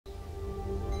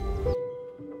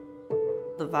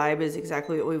vibe is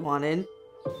exactly what we wanted.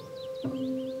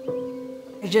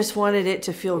 I just wanted it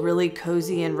to feel really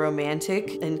cozy and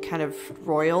romantic and kind of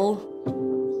royal.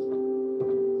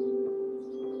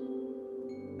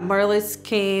 Marlis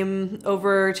came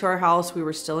over to our house. We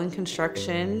were still in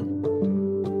construction.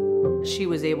 She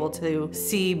was able to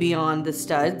see beyond the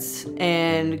studs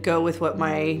and go with what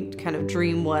my kind of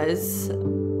dream was.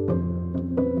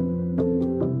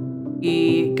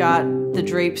 We got the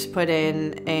drapes put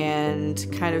in and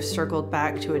kind of circled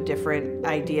back to a different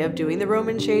idea of doing the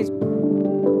Roman shades.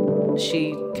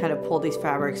 She kind of pulled these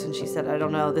fabrics and she said, I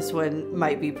don't know, this one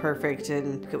might be perfect.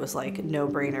 And it was like a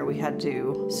no-brainer. We had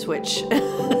to switch.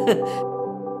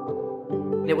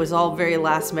 It was all very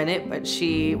last minute, but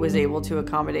she was able to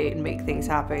accommodate and make things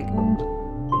happen.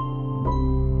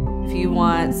 If you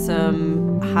want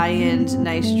some high-end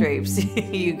nice drapes,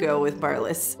 you go with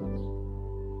Marlis.